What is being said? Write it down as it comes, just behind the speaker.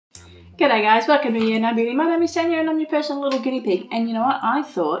G'day guys, welcome to You Know Beauty. My name is Tanya and I'm your personal little guinea pig. And you know what? I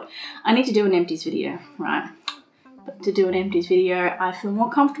thought I need to do an empties video, right? But to do an empties video, I feel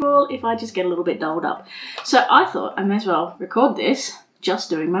more comfortable if I just get a little bit dolled up. So I thought I may as well record this just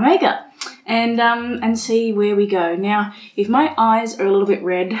doing my makeup and see where we go. Now, if my eyes are a little bit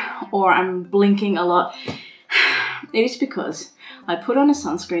red or I'm blinking a lot, it is because I put on a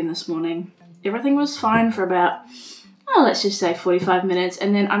sunscreen this morning. Everything was fine for about, oh, let's just say 45 minutes,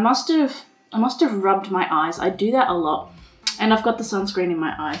 and then I must have rubbed my eyes. I do that a lot, and I've got the sunscreen in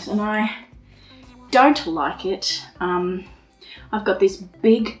my eyes, and I don't like it. I've got this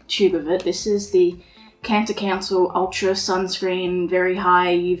big tube of it. This is the Cancer Council Ultra Sunscreen, very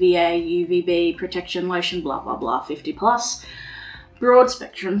high UVA, UVB protection lotion, blah blah blah, 50 plus. Broad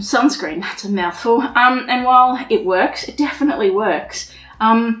spectrum sunscreen, that's a mouthful. And while it works, it definitely works.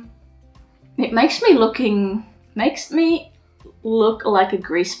 It makes me look like a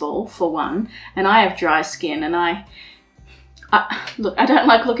grease ball for one, and I have dry skin, and look, I don't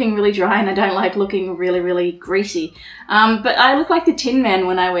like looking really dry, and I don't like looking really greasy. But I look like the Tin Man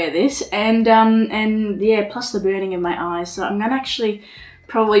when I wear this, and yeah, plus the burning in my eyes. So I'm gonna actually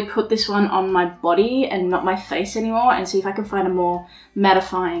probably put this one on my body and not my face anymore, and see if I can find a more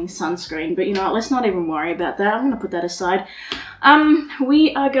mattifying sunscreen. But you know what, let's not even worry about that. I'm gonna put that aside.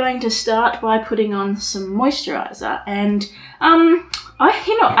 We are going to start by putting on some moisturizer, and I've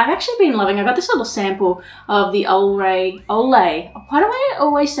actually been loving, I got this little sample of the Olay, why do I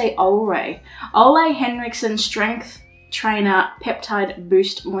always say Olay Henriksen Strength Trainer Peptide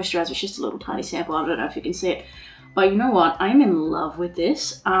Boost Moisturizer. It's just a little tiny sample, I don't know if you can see it. But you know what? I'm in love with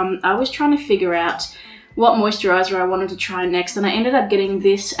this. I was trying to figure out what moisturizer I wanted to try next, and I ended up getting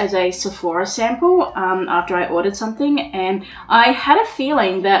this as a Sephora sample after I ordered something, and I had a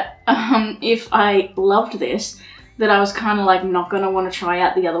feeling that if I loved this, that I was kind of like not going to want to try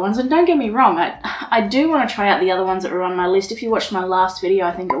out the other ones. And don't get me wrong, I do want to try out the other ones that were on my list. If you watched my last video,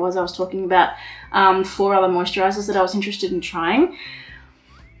 I think it was, I was talking about 4 other moisturizers that I was interested in trying.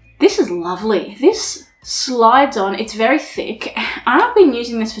 This is lovely. This slides on, it's very thick. I've been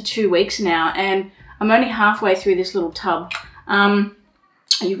using this for 2 weeks now, and I'm only halfway through this little tub.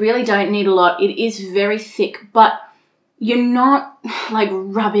 You really don't need a lot. It is very thick, but you're not like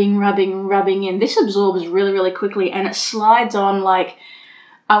rubbing in. This absorbs really quickly, and it slides on like,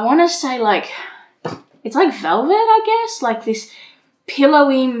 I want to say like, it's like velvet, I guess, like this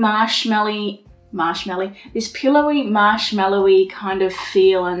pillowy marshmallowy kind of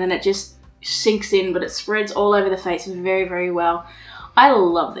feel, and then it just sinks in, but it spreads all over the face very well. I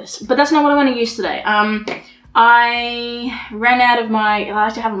love this, but that's not what I want to use today. I ran out of I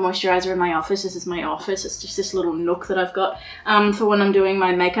like to have a moisturizer in my office. This is my office. It's just this little nook that I've got for when I'm doing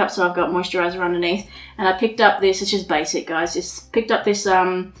my makeup, so I've got moisturizer underneath. And I picked up this, it's just basic, guys. Just picked up this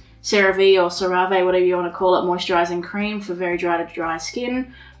CeraVe or CeraVe, whatever you want to call it, moisturizing cream for very dry to dry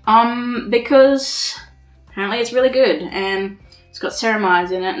skin, because apparently it's really good, and it's got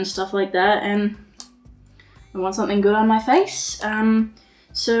ceramides in it and stuff like that, and I want something good on my face.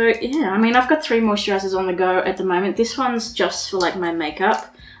 So yeah, I mean, I've got 3 moisturizers on the go at the moment. This one's just for like my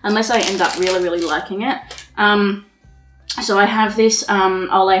makeup, unless I end up really liking it. So I have this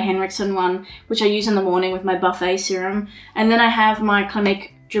Olay Henriksen one, which I use in the morning with my Buffet serum, and then I have my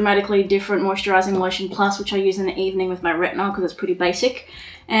Clinique Dramatically Different Moisturizing Lotion Plus, which I use in the evening with my retinol because it's pretty basic.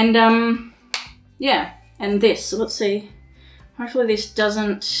 And yeah, and this. So let's see. Hopefully this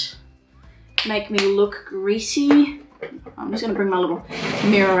doesn't make me look greasy. I'm just going to bring my little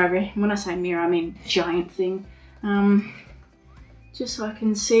mirror over here. When I say mirror, I mean giant thing. Just so I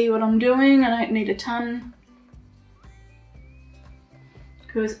can see what I'm doing. I don't need a ton,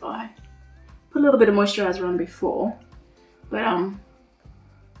 because I put a little bit of moisturizer on before, but I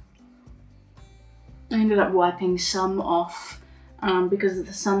ended up wiping some off because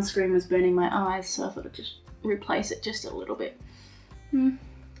the sunscreen was burning my eyes, so I thought I'd just replace it just a little bit.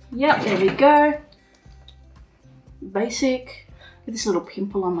 Yep, there we go. Basic. This little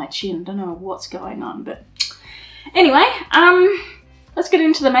pimple on my chin. Don't know what's going on, but anyway, let's get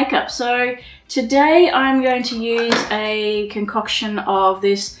into the makeup. So today I'm going to use a concoction of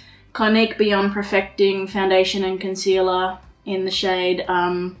this Clinique Beyond Perfecting Foundation and Concealer in the shade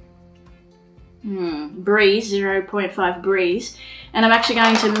Breeze, 0.5 Breeze, and I'm actually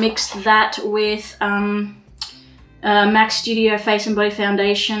going to mix that with MAC Studio Face and Body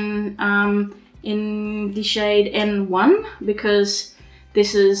Foundation in the shade N1, because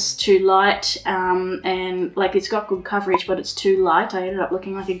this is too light, and like it's got good coverage, but it's too light. I ended up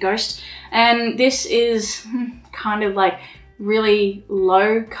looking like a ghost. And this is kind of like really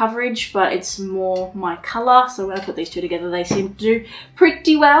low coverage, but it's more my color. So when I put these two together, they seem to do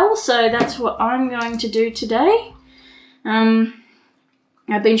pretty well. So that's what I'm going to do today.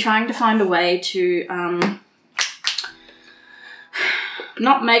 I've been trying to find a way to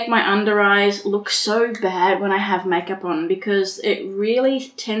not make my under eyes look so bad when I have makeup on, because it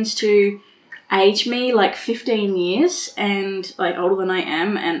really tends to age me like 15 years and like older than I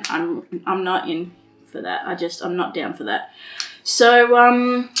am, and I'm not in for that. I'm not down for that. So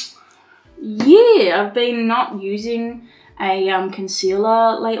yeah, I've been not using a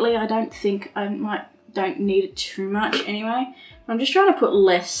concealer lately. I don't think don't need it too much anyway. I'm just trying to put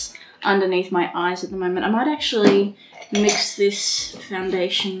less underneath my eyes at the moment. I might actually mix this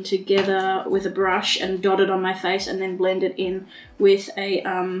foundation together with a brush and dot it on my face and then blend it in with a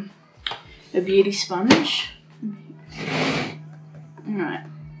beauty sponge. Alright,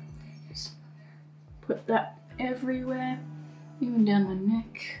 just put that everywhere, even down my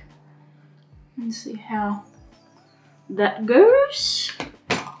neck, and see how that goes.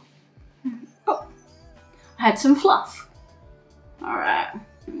 Oh, I had some fluff. Alright,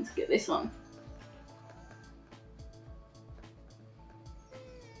 let's get this on.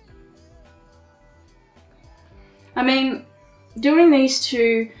 I mean, doing these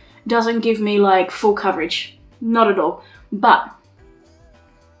two doesn't give me like full coverage, not at all, but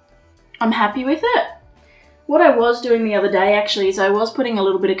I'm happy with it. What I was doing the other day actually is I was putting a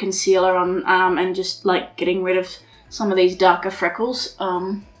little bit of concealer on and just like getting rid of some of these darker freckles.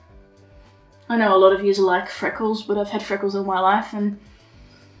 I know a lot of you like freckles, but I've had freckles all my life, and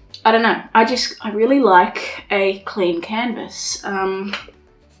I don't know, I really like a clean canvas. You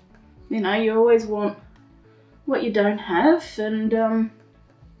know, you always want what you don't have, and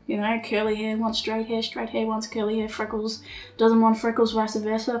you know, curly hair wants straight hair wants curly hair, freckles doesn't want freckles, vice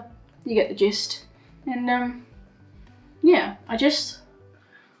versa. You get the gist. And yeah, I guess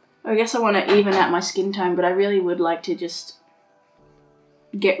I want to even out my skin tone, but I really would like to just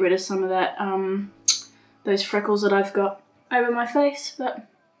get rid of some of that those freckles that I've got over my face, but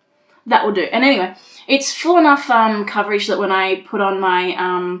that will do. And anyway, it's full enough coverage that when I put on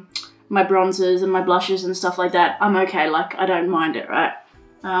my my bronzers and my blushes and stuff like that, I'm okay. Like, I don't mind it, right?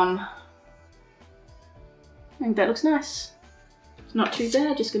 I think that looks nice. It's not too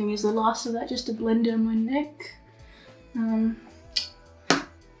bad. Just gonna use the last of that just to blend down my neck.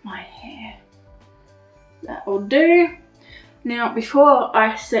 My hair. That will do. Now, before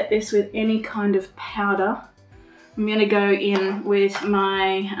I set this with any kind of powder, I'm gonna go in with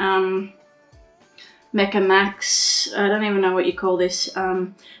my Mecca Max, I don't even know what you call this,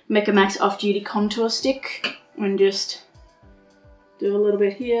 Mecca Max Off-Duty Contour Stick, and just do a little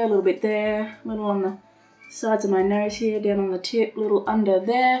bit here, a little bit there, a little on the sides of my nose here, down on the tip, a little under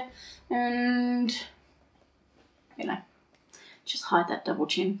there, and, you know, just hide that double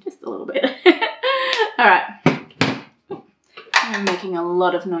chin just a little bit. Alright, I'm making a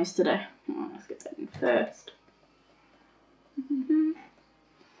lot of noise today. Oh, let's get that in first.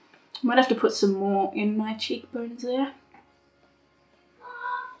 Might have to put some more in my cheekbones there.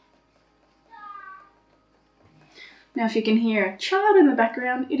 Now if you can hear a child in the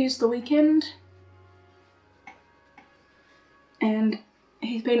background, it is the weekend. And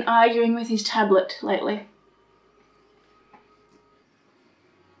he's been arguing with his tablet lately.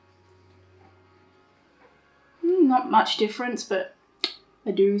 Not much difference, but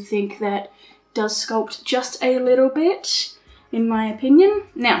I do think that does sculpt just a little bit, in my opinion.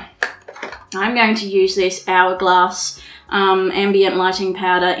 Now, I'm going to use this Hourglass ambient lighting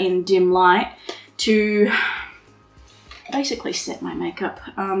powder in dim light to basically set my makeup.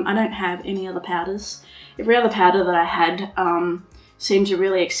 I don't have any other powders. Every other powder that I had seemed to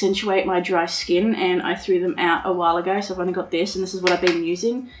really accentuate my dry skin, and I threw them out a while ago, so I've only got this, and this is what I've been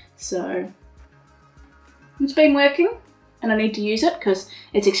using. So it's been working, and I need to use it because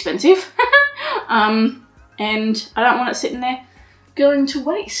it's expensive. And I don't want it sitting there going to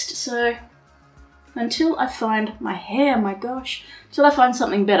waste. So until I find my hair, my gosh, until I find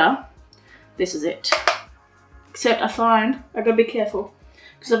something better, this is it. Except I find I gotta be careful,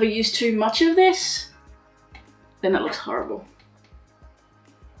 because if I use too much of this, then it looks horrible.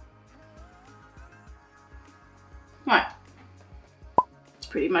 Right, that's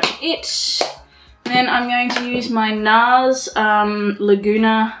pretty much it. And then I'm going to use my NARS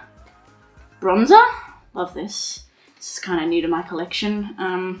Laguna bronzer. Love this. This is kind of new to my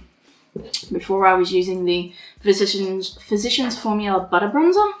collection. Before I was using the Physicians Formula Butter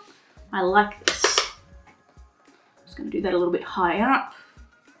Bronzer. I like this. Just going to do that a little bit high up.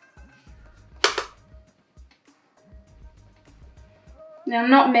 Now I'm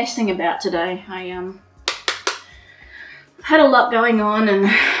not messing about today. I've had a lot going on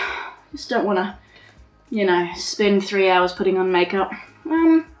and just don't want to, you know, spend 3 hours putting on makeup.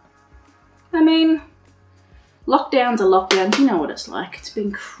 I mean, lockdowns are lockdowns, you know what it's like. It's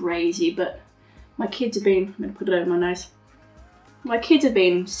been crazy, but my kids have been, I'm going to put it over my nose. My kids have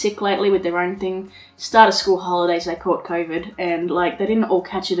been sick lately with their own thing. Start of school holidays, they caught COVID, and like they didn't all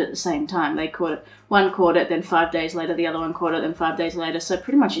catch it at the same time. They caught it, one caught it, then 5 days later, the other one caught it, then 5 days later. So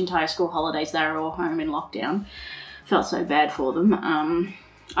pretty much entire school holidays, they were all home in lockdown. Felt so bad for them.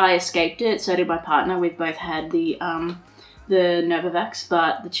 I escaped it, so did my partner. We've both had the Novavax,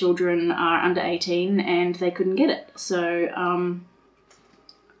 but the children are under 18 and they couldn't get it. So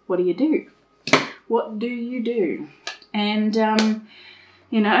what do you do? What do you do? And,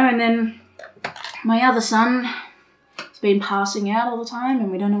 you know, and then my other son has been passing out all the time and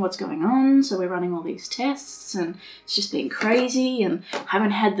we don't know what's going on. So we're running all these tests and it's just been crazy and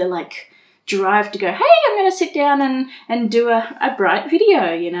haven't had the, like, drive to go, hey, I'm going to sit down and do a bright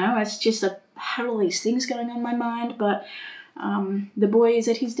video, you know. It's just I had all these things going on in my mind, but the boy is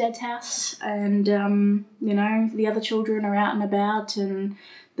at his dad's house and, you know, the other children are out and about and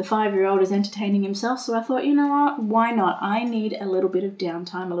the 5-year-old is entertaining himself. So I thought, you know what, why not? I need a little bit of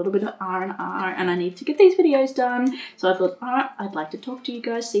downtime, a little bit of R&R, and I need to get these videos done. So I thought, all right, I'd like to talk to you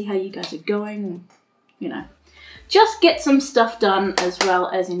guys, see how you guys are going, and, you know, just get some stuff done as well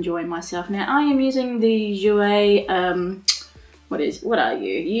as enjoy myself. Now, I am using the Jouer, what are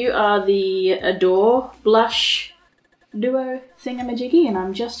you? You are the Adore Blush Duo thingamajiggy, and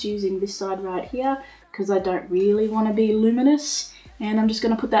I'm just using this side right here because I don't really want to be luminous. And I'm just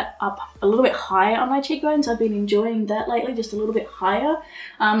going to put that up a little bit higher on my cheekbones. I've been enjoying that lately, just a little bit higher.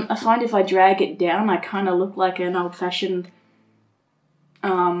 I find if I drag it down, I kind of look like an old-fashioned,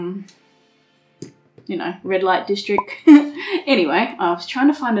 you know, red light district. Anyway, I was trying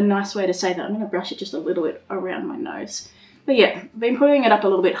to find a nice way to say that. I'm going to brush it just a little bit around my nose. But yeah, I've been putting it up a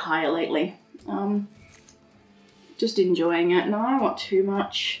little bit higher lately. Just enjoying it. No, I don't want too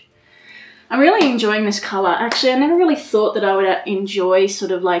much. I'm really enjoying this colour. Actually, I never really thought that I would enjoy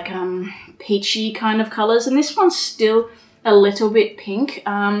sort of like peachy kind of colours. And this one's still a little bit pink.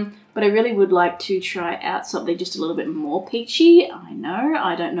 But I really would like to try out something just a little bit more peachy. I know,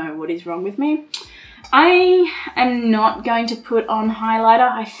 I don't know what is wrong with me. I am not going to put on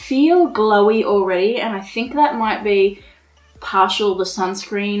highlighter. I feel glowy already, and I think that might be partial the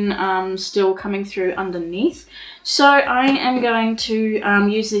sunscreen still coming through underneath. So I am going to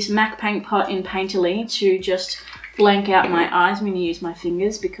use this MAC Paint Pot in Painterly to just blank out my eyes. I'm going to use my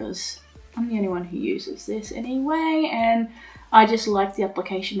fingers because I'm the only one who uses this anyway, and I just like the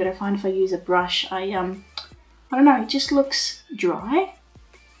application, but I find if I use a brush, I don't know, it just looks dry,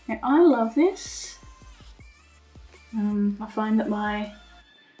 and I love this. I find that my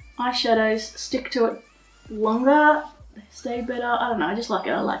eyeshadows stick to it longer, they stay better. I don't know, I just like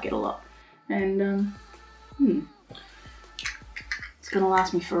it. I like it a lot. And it's gonna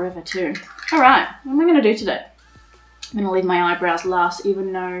last me forever too. All right, what am I gonna do today? I'm gonna leave my eyebrows last,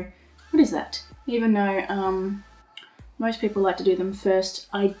 even though, what is that? Even though most people like to do them first,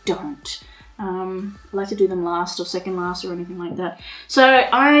 I don't. I like to do them last or second last or anything like that. So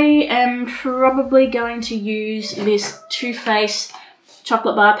I am probably going to use this Too Faced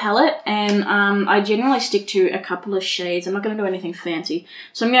chocolate bar palette, and I generally stick to a couple of shades. I'm not going to do anything fancy.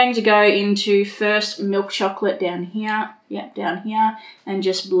 So I'm going to go into first milk chocolate down here. Yep, down here, and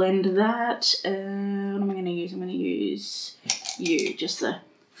just blend that. What am I going to use? I'm going to use you, just the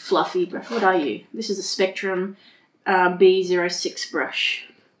fluffy brush. What are you? This is a Spectrum B06 brush.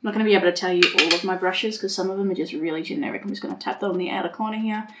 I'm not going to be able to tell you all of my brushes because some of them are just really generic. I'm just going to tap that on the outer corner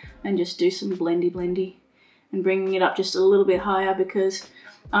here and just do some blendy and bringing it up just a little bit higher because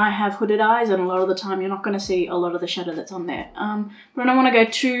I have hooded eyes and a lot of the time you're not going to see a lot of the shadow that's on there. But I don't want to go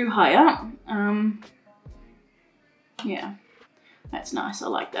too high up. Yeah, that's nice. I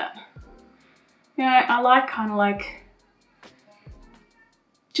like that. Yeah, I like kind of like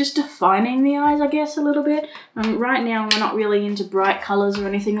just defining the eyes, I guess, a little bit. Right now, we're not really into bright colours or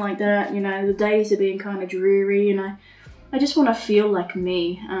anything like that. You know, the days are being kind of dreary, and I just want to feel like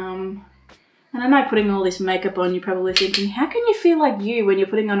me. And I know putting all this makeup on, you're probably thinking, how can you feel like you when you're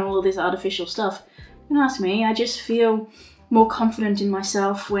putting on all of this artificial stuff? Don't ask me. I just feel more confident in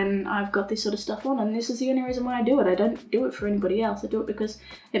myself when I've got this sort of stuff on, and this is the only reason why I do it. I don't do it for anybody else. I do it because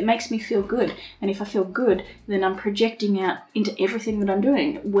it makes me feel good, and if I feel good, then I'm projecting out into everything that I'm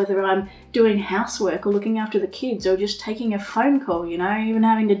doing, whether I'm doing housework or looking after the kids or just taking a phone call, you know, even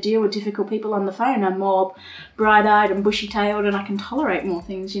having to deal with difficult people on the phone. I'm more bright-eyed and bushy-tailed, and I can tolerate more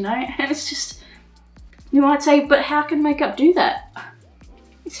things, you know, and it's just, you might say, but how can makeup do that?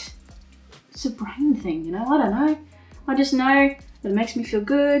 It's a brain thing, you know, I don't know. I just know that it makes me feel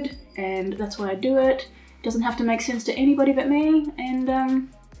good, and that's why I do it. It doesn't have to make sense to anybody but me, and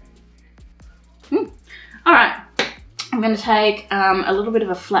all right. I'm going to take a little bit of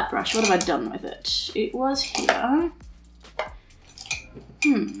a flat brush. What have I done with it? It was here. I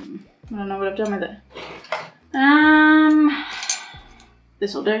don't know what I've done with it.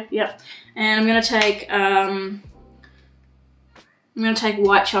 This will do. Yep. And I'm going to take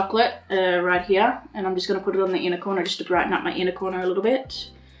white chocolate right here, and I'm just going to put it on the inner corner just to brighten up my inner corner a little bit.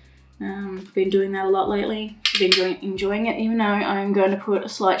 I've been doing that a lot lately. I've been enjoying it, even though I'm going to put a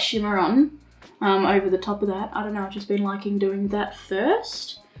slight shimmer on over the top of that. I don't know, I've just been liking doing that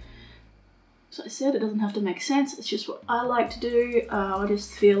first. So I said, it doesn't have to make sense. It's just what I like to do. I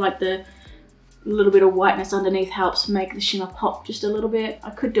just feel like the little bit of whiteness underneath helps make the shimmer pop just a little bit.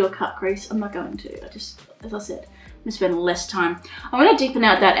 I could do a cut crease. I'm not going to. I just, as I said, I'm gonna spend less time. I want to deepen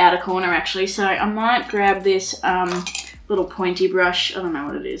out that outer corner actually, so I might grab this little pointy brush. I don't know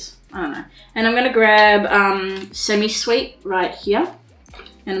what it is. I don't know. And I'm gonna grab Semi-Sweet right here,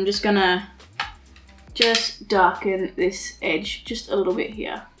 and I'm just gonna darken this edge just a little bit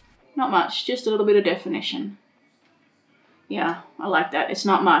here. Not much, just a little bit of definition. Yeah, I like that. It's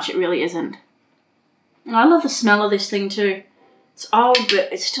not much, it really isn't. And I love the smell of this thing too. It's old,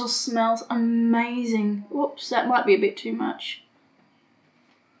 but it still smells amazing. Whoops, that might be a bit too much.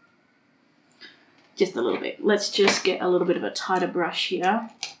 Just a little bit. Let's just get a little bit of a tighter brush here.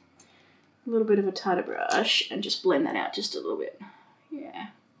 A little bit of a tighter brush and just blend that out just a little bit. Yeah.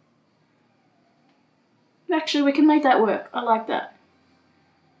 Actually, we can make that work. I like that.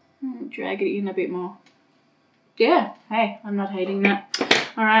 Drag it in a bit more. Yeah, hey, I'm not hating that.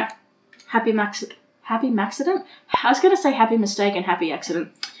 All right, happy accident. I was gonna say happy mistake and happy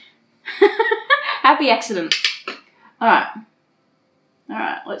accident. Happy accident. All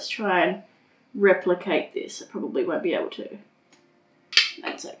right, let's try and replicate this. I probably won't be able to.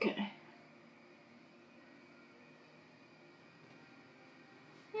 That's okay.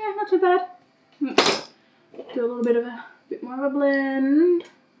 Yeah, not too bad. Do a little bit more of a blend.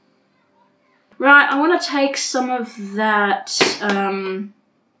 Right, I want to take some of that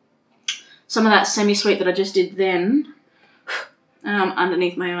Semi-Sweet that I just did then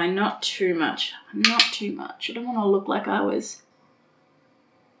underneath my eye. Not too much. Not too much. I don't want to look like I was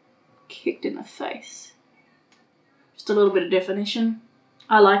kicked in the face. Just a little bit of definition.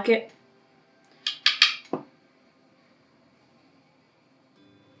 I like it.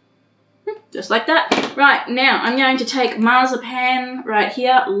 Just like that. Right, now I'm going to take Marzipan right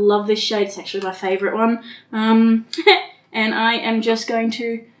here. Love this shade. It's actually my favourite one. And I am just going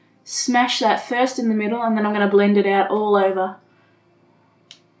to smash that first in the middle, and then I'm going to blend it out all over.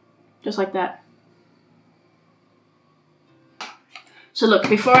 Just like that. So look,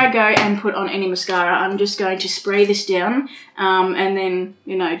 before I go and put on any mascara, I'm just going to spray this down and then,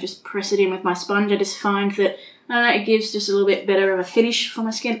 you know, just press it in with my sponge. I just find that, I don't know, it gives just a little bit better of a finish for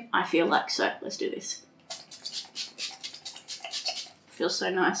my skin, I feel like. So let's do this. Feels so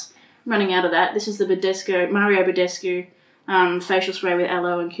nice. I'm running out of that. This is the Mario Badescu facial spray with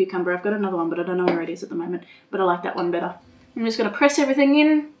aloe and cucumber. I've got another one, but I don't know where it is at the moment. But I like that one better. I'm just going to press everything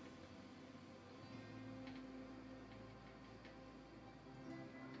in.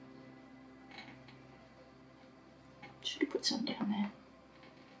 Should have put some down there.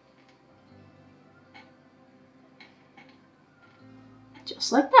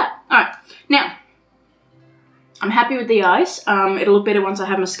 Just like that. Alright, now, I'm happy with the eyes. It'll look better once I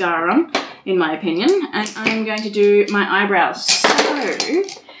have mascara on, in my opinion. And I'm going to do my eyebrows. So,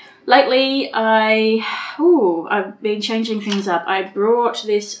 lately I've been changing things up. I brought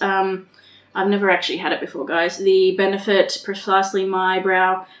this, I've never actually had it before, guys, the Benefit Precisely My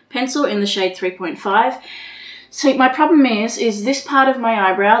Brow Pencil in the shade 3.5. So my problem is this part of my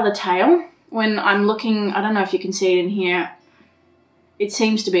eyebrow, the tail, when I'm looking, I don't know if you can see it in here, it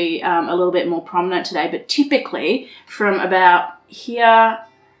seems to be a little bit more prominent today, but typically from about here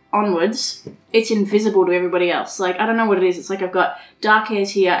onwards, it's invisible to everybody else. Like, I don't know what it is. It's like I've got dark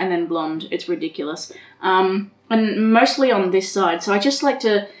hairs here and then blonde. It's ridiculous. And mostly on this side. So I just like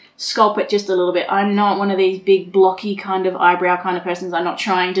to sculpt it just a little bit. I'm not one of these big blocky kind of eyebrow kind of persons. I'm not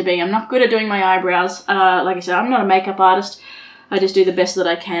trying to be. I'm not good at doing my eyebrows. Like I said, I'm not a makeup artist. I just do the best that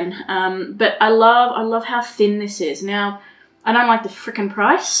I can. But I love how thin this is. Now, I don't like the frickin'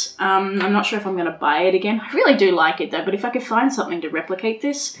 price. I'm not sure if I'm going to buy it again. I really do like it though, but if I could find something to replicate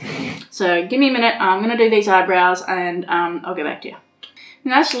this. So give me a minute. I'm going to do these eyebrows and I'll get back to you.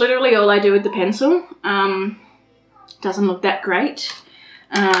 And that's literally all I do with the pencil. Doesn't look that great.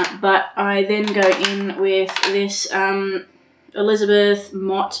 But I then go in with this Elizabeth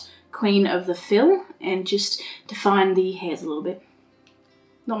Mott queen of the fill and just define the hairs a little bit.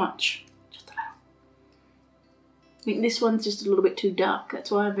 Not much, just a little. I think this one's just a little bit too dark.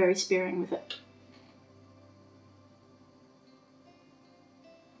 That's why I'm very sparing with it.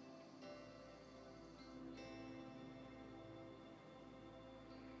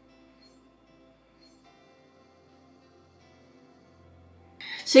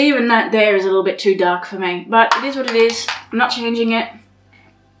 See, even that there is a little bit too dark for me, but it is what it is. I'm not changing it.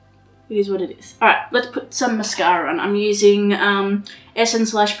 It is what it is. Alright, let's put some mascara on. I'm using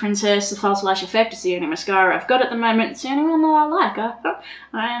SN/Princess, the File/Effect. It's the only mascara I've got at the moment. It's the only one that I like.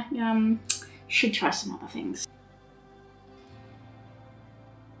 I should try some other things.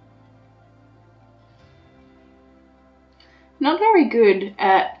 Not very good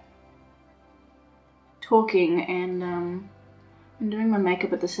at talking and doing my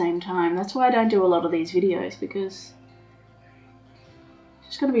makeup at the same time. That's why I don't do a lot of these videos, because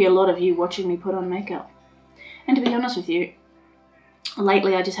there's going to be a lot of you watching me put on makeup. And to be honest with you,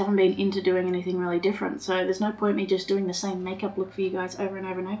 lately I just haven't been into doing anything really different, so there's no point in me just doing the same makeup look for you guys over and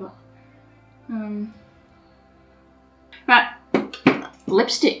over and over. Right,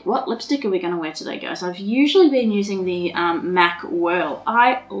 lipstick. What lipstick are we going to wear today, guys? I've usually been using the MAC Whirl.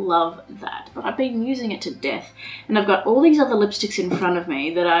 I love that, but I've been using it to death. And I've got all these other lipsticks in front of me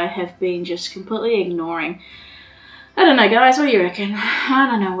that I have been just completely ignoring. I don't know, guys, what do you reckon? I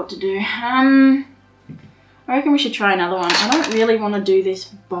don't know what to do. I reckon we should try another one. I don't really want to do this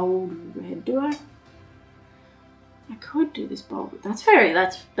bold red, do I? I could do this bold.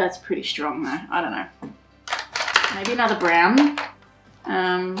 That's pretty strong though. I don't know. Maybe another brown.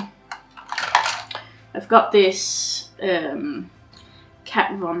 I've got this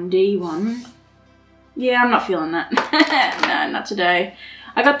Kat Von D one. Yeah, I'm not feeling that. No, not today.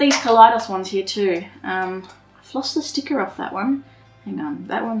 I got these Kaleidos ones here too. I've lost the sticker off that one. Hang on,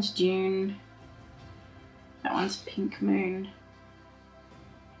 that one's June. That one's Pink Moon.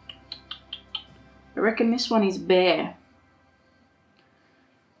 I reckon this one is Bear.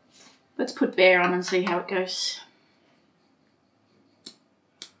 Let's put Bear on and see how it goes.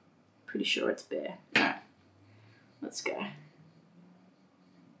 Pretty sure it's Bear. Alright, let's go.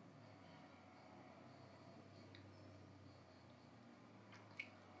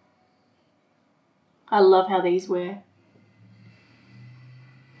 I love how these wear.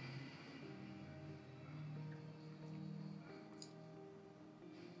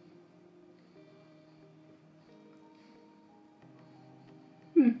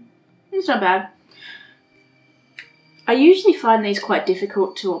 It's not bad. I usually find these quite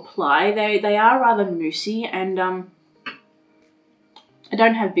difficult to apply. They are rather moussey, and I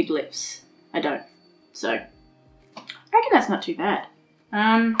don't have big lips. I don't. So I reckon that's not too bad.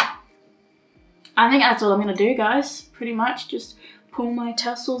 I think that's all I'm going to do, guys. Pretty much just pull my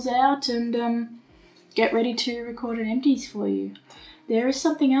tassels out and get ready to record an empties for you. There is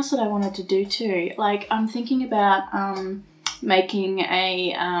something else that I wanted to do too. Like, I'm thinking about making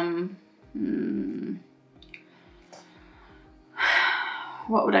a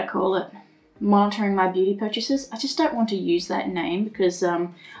what would I call it? Monitoring my beauty purchases. I just don't want to use that name because I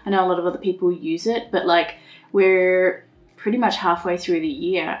know a lot of other people use it, but like, we're pretty much halfway through the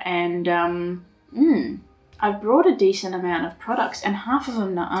year, and I've brought a decent amount of products, and half of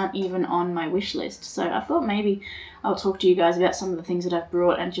them aren't even on my wish list. So I thought maybe I'll talk to you guys about some of the things that I've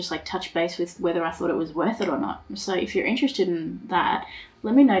brought and just like touch base with whether I thought it was worth it or not. So if you're interested in that,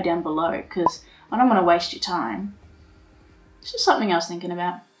 let me know down below, because I don't want to waste your time. It's just something I was thinking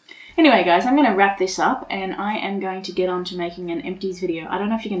about. Anyway, guys, I'm going to wrap this up, and I am going to get on to making an empties video. I don't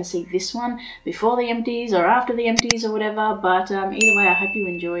know if you're going to see this one before the empties or after the empties or whatever, but either way, I hope you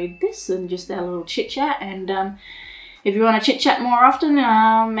enjoyed this and just our little chit-chat. And if you want to chit-chat more often,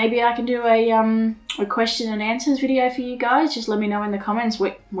 maybe I can do a question and answers video for you guys. Just let me know in the comments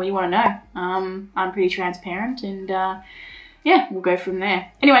what you want to know. I'm pretty transparent, and yeah, we'll go from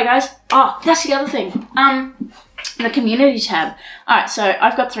there. Anyway, guys, oh, that's the other thing. The community tab. Alright, so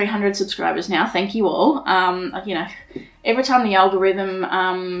I've got 300 subscribers now. Thank you all. You know, every time the algorithm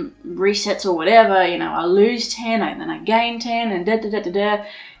resets or whatever, you know, I lose 10 and then I gain 10 and da-da-da-da-da.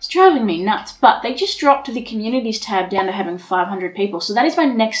 It's driving me nuts. But they just dropped the communities tab down to having 500 people. So that is my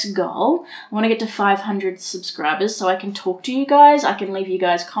next goal. I want to get to 500 subscribers so I can talk to you guys. I can leave you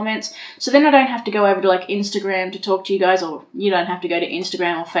guys comments. So then I don't have to go over to like Instagram to talk to you guys, or you don't have to go to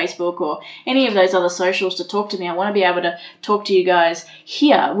Instagram or Facebook or any of those other socials to talk to me. I want to be able to talk to you guys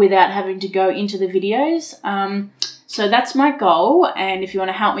here without having to go into the videos. So that's my goal, and if you want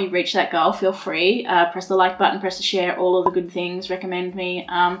to help me reach that goal, feel free. Press the like button, press the share, all of the good things. Recommend me.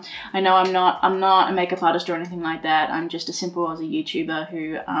 I know I'm not a makeup artist or anything like that. I'm just a simple Aussie YouTuber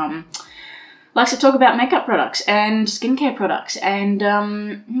who likes to talk about makeup products and skincare products and,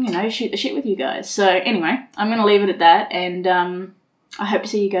 you know, shoot the shit with you guys. So anyway, I'm going to leave it at that, and I hope to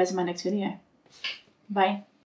see you guys in my next video. Bye.